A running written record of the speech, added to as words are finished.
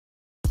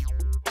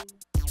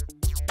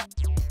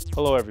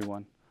Hello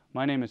everyone,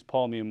 my name is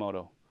Paul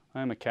Miyamoto.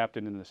 I am a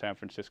captain in the San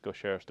Francisco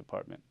Sheriff's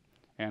Department,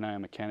 and I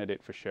am a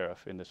candidate for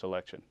sheriff in this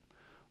election.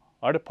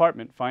 Our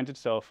department finds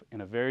itself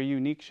in a very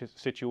unique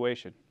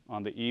situation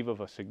on the eve of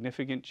a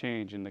significant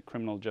change in the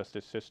criminal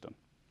justice system.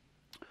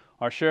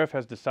 Our sheriff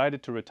has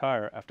decided to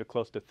retire after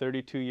close to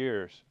 32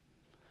 years.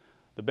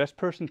 The best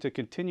person to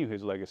continue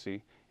his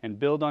legacy and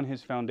build on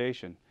his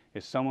foundation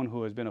is someone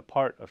who has been a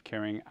part of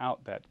carrying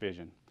out that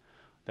vision.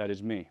 That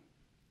is me.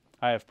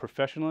 I have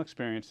professional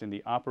experience in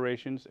the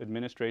operations,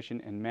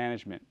 administration, and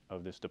management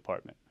of this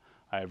department.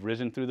 I have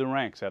risen through the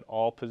ranks at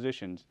all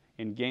positions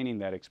in gaining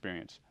that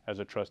experience as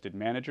a trusted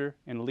manager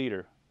and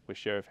leader with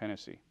Sheriff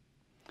Hennessy.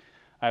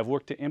 I have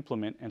worked to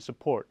implement and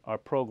support our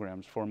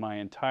programs for my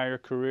entire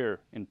career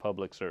in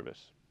public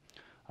service.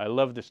 I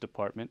love this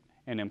department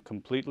and am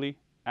completely,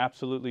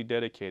 absolutely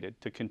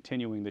dedicated to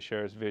continuing the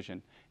Sheriff's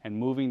vision and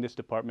moving this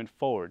department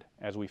forward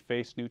as we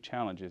face new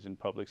challenges in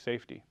public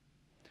safety.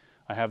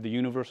 I have the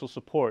universal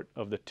support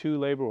of the 2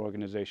 labor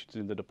organizations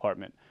in the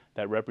department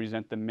that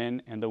represent the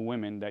men and the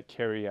women that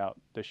carry out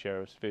the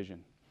Sheriff's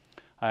vision.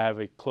 I have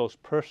a close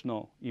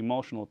personal,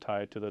 emotional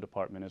tie to the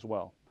department as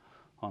well.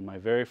 On my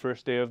very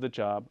first day of the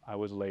job, I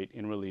was late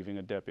in relieving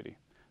a deputy.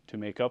 To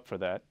make up for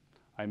that,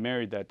 I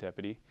married that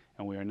deputy,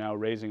 and we are now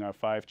raising our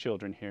 5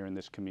 children here in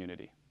this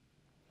community.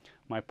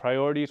 My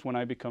priorities when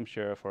I become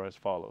sheriff are as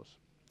follows.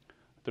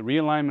 The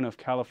realignment of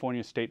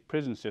California's state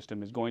prison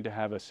system is going to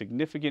have a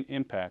significant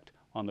impact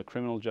on the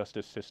criminal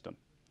justice system.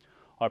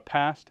 Our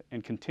past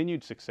and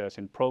continued success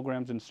in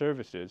programs and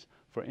services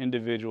for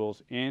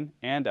individuals in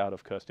and out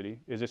of custody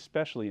is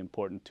especially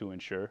important to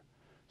ensure,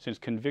 since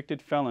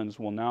convicted felons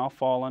will now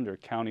fall under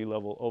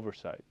county-level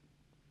oversight.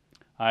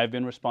 I have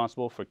been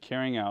responsible for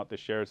carrying out the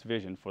sheriff's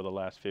vision for the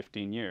last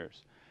 15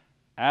 years.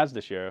 As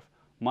the sheriff,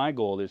 my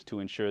goal is to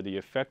ensure the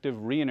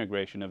effective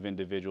reintegration of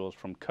individuals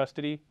from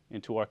custody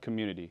into our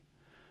community.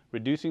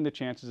 Reducing the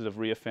chances of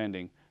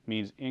reoffending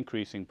means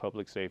increasing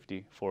public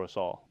safety for us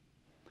all.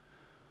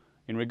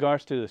 In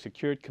regards to the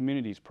Secured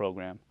Communities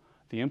program,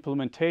 the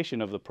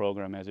implementation of the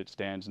program as it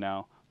stands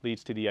now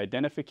leads to the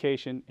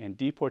identification and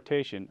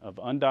deportation of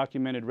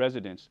undocumented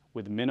residents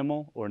with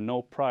minimal or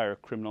no prior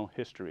criminal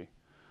history.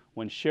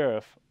 When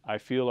sheriff, I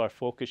feel our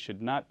focus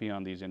should not be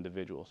on these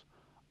individuals.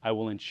 I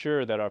will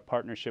ensure that our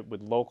partnership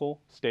with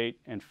local, state,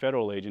 and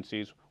federal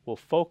agencies will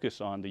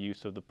focus on the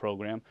use of the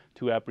program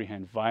to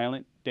apprehend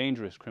violent,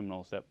 dangerous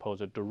criminals that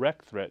pose a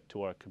direct threat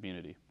to our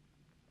community.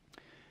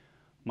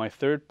 My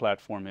third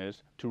platform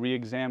is to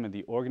re-examine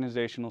the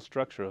organizational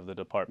structure of the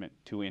department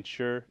to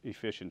ensure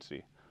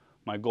efficiency.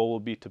 My goal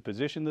will be to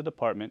position the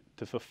department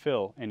to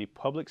fulfill any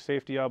public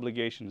safety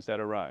obligations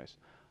that arise.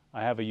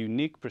 I have a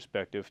unique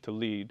perspective to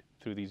lead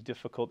through these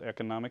difficult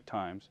economic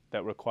times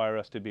that require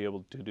us to be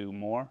able to do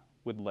more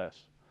with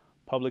less.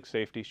 Public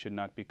safety should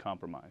not be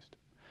compromised.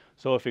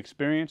 So if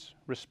experience,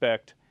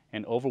 respect,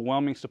 and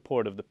overwhelming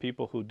support of the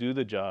people who do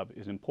the job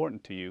is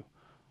important to you,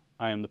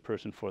 I am the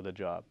person for the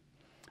job.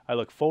 I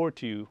look forward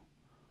to you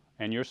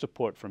and your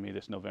support for me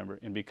this November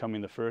in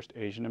becoming the first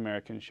Asian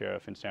American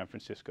sheriff in San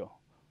Francisco.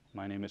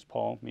 My name is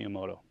Paul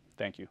Miyamoto.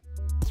 Thank you.